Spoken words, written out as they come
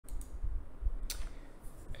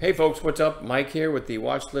Hey folks, what's up? Mike here with the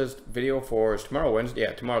watch list video for tomorrow, Wednesday.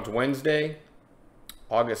 Yeah, tomorrow's Wednesday,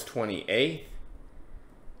 August 28th.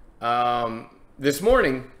 This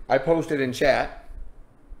morning, I posted in chat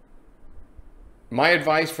my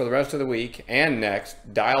advice for the rest of the week and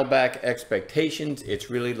next: dial back expectations. It's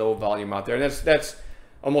really low volume out there, and that's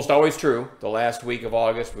almost always true. The last week of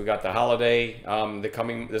August, we got the holiday.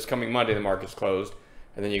 This coming Monday, the market's closed,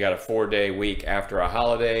 and then you got a 4-day week after a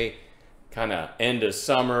holiday. Kind of end of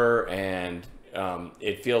summer, and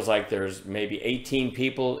it feels like there's maybe 18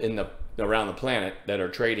 people around the planet that are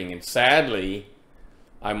trading, and sadly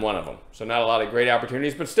I'm one of them. So not a lot of great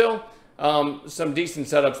opportunities, but still some decent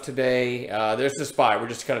setups today. There's the SPY. We're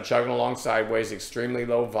just kind of chugging along sideways, extremely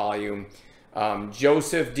low volume.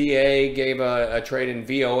 Joseph DA gave a trade in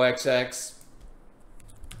VOXX.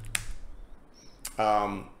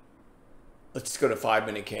 Let's just go to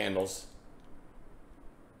 5-minute candles.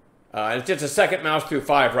 It's just a second mouse through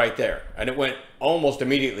 5 right there. And it went almost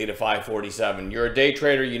immediately to 547. You're a day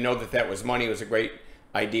trader. You know that was money. It was a great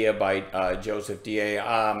idea by Joseph DA.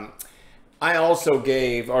 I also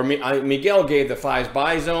gave, or Miguel gave the 5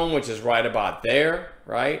 buy zone, which is right about there,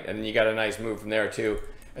 right? And you got a nice move from there too.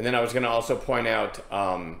 And then I was going to also point out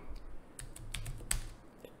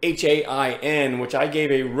HAIN, which I gave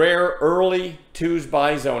a rare early 2s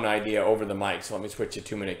buy zone idea over the mic. So let me switch to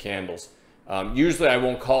 2-minute candles. Usually I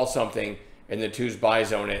won't call something in the 2s buy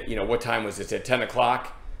zone at, what time was this? At 10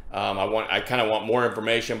 o'clock. I kind of want more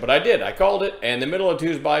information, but I did. I called it, and the middle of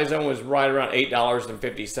 2s buy zone was right around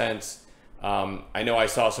 $8.50. I know I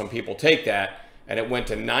saw some people take that, and it went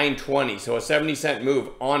to $9.20. So a 70-cent move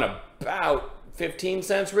on about 15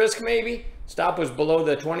 cents risk, maybe. Stop was below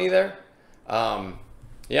the 20 there.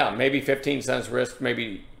 Yeah, maybe 15 cents risk,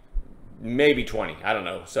 maybe 20, I don't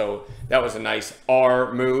know. So that was a nice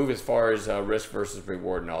R move as far as risk versus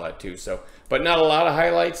reward and all that too. So, but not a lot of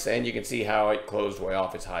highlights, and you can see how it closed way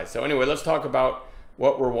off its high. So anyway, let's talk about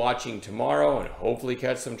what we're watching tomorrow and hopefully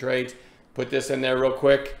catch some trades. Put this in there real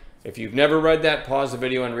quick. If you've never read that, pause the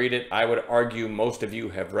video and read it. I would argue most of you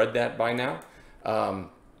have read that by now.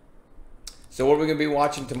 So what we're going to be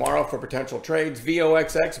watching tomorrow for potential trades: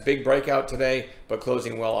 VOXX, big breakout today, but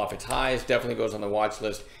closing well off its highs. Definitely goes on the watch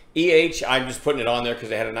list. EH, I'm just putting it on there because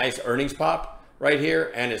they had a nice earnings pop right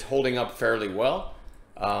here and is holding up fairly well.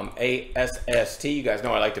 ASST, you guys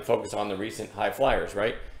know I like to focus on the recent high flyers,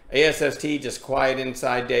 right? ASST, just quiet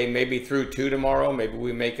inside day, maybe through 2 tomorrow. Maybe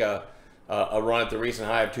we make a run at the recent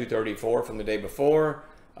high of 234 from the day before.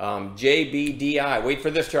 JBDI, wait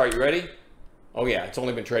for this chart, you ready? Oh yeah, it's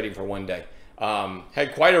only been trading for 1 day.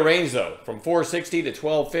 Had quite a range though, from 460 to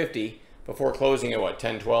 1250 before closing at what,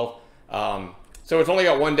 1012. So it's only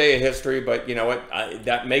got 1 day of history, but you know what,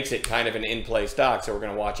 that makes it kind of an in-play stock, so we're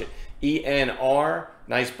going to watch it. ENR,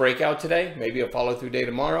 nice breakout today, maybe a follow-through day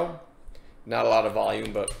tomorrow. Not a lot of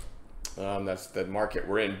volume, but that's the market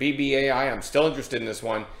we're in. BBAI, I'm still interested in this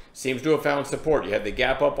one. Seems to have found support. You had the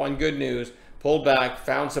gap up on good news, pulled back,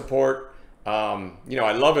 found support. I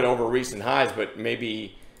love it over recent highs, but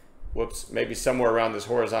maybe somewhere around this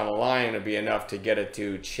horizontal line would be enough to get it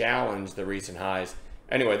to challenge the recent highs.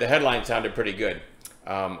 Anyway, the headline sounded pretty good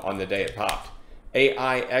on the day it popped.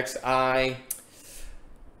 AIXI.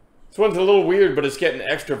 This one's a little weird, but it's getting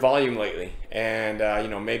extra volume lately, and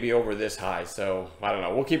maybe over this high. So I don't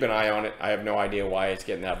know. We'll keep an eye on it. I have no idea why it's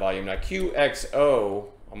getting that volume. Now QXO,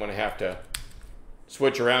 I'm going to have to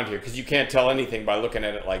switch around here because you can't tell anything by looking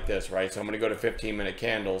at it like this, right? So I'm going to go to 15-minute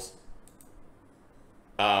candles.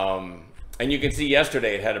 And you can see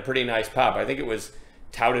yesterday it had a pretty nice pop. I think it was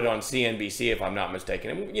touted on CNBC, if I'm not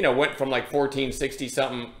mistaken. It went from like 1460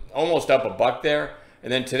 something, almost up $1 there.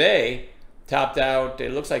 And then today, topped out,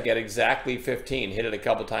 it looks like at exactly 15, hit it a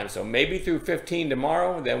couple times. So maybe through 15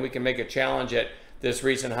 tomorrow, then we can make a challenge at this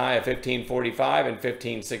recent high of 1545 and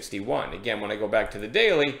 1561. Again, when I go back to the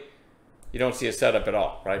daily, you don't see a setup at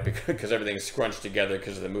all, right? Because everything's scrunched together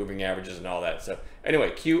because of the moving averages and all that. So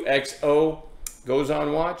anyway, QXO goes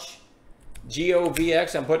on watch.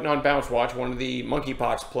 GOVX, I'm putting on bounce watch, one of the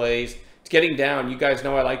monkeypox plays. It's getting down. You guys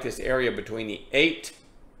know I like this area between the 8,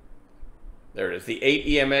 there it is, the 8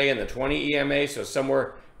 EMA and the 20 EMA. So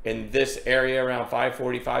somewhere in this area around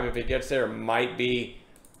 545, if it gets there, might be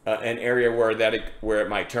an area where it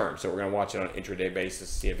might turn. So we're going to watch it on an intraday basis,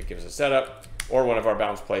 see if it gives a setup, or one of our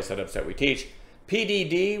bounce play setups that we teach.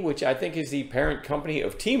 PDD, which I think is the parent company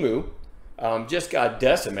of Temu, just got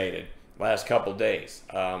decimated last couple days.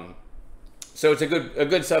 So it's a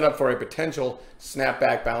good setup for a potential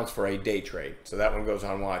snapback bounce for a day trade. So that one goes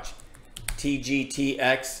on watch.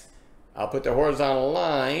 TGTX, I'll put the horizontal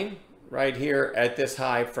line right here at this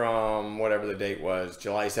high from whatever the date was,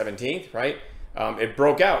 July 17th, right? It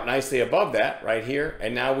broke out nicely above that right here,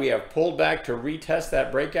 and now we have pulled back to retest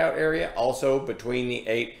that breakout area, also between the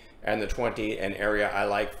 8 and the 20, an area I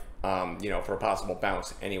like, you know, for a possible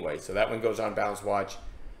bounce anyway. So that one goes on bounce watch.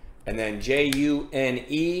 And then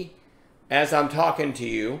JUNE, as I'm talking to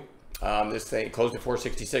you, this thing closed at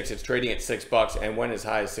 466. It's trading at $6 and went as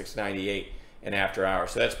high as 698 in after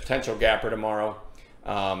hours. So that's potential gapper tomorrow.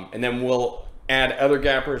 And then we'll add other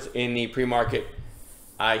gappers in the pre-market.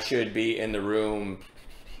 I should be in the room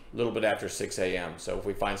a little bit after 6 a.m. So if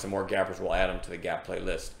we find some more gappers, we'll add them to the gap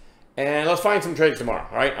playlist. And let's find some trades tomorrow.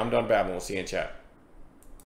 All right, I'm done babbling. We'll see you in chat.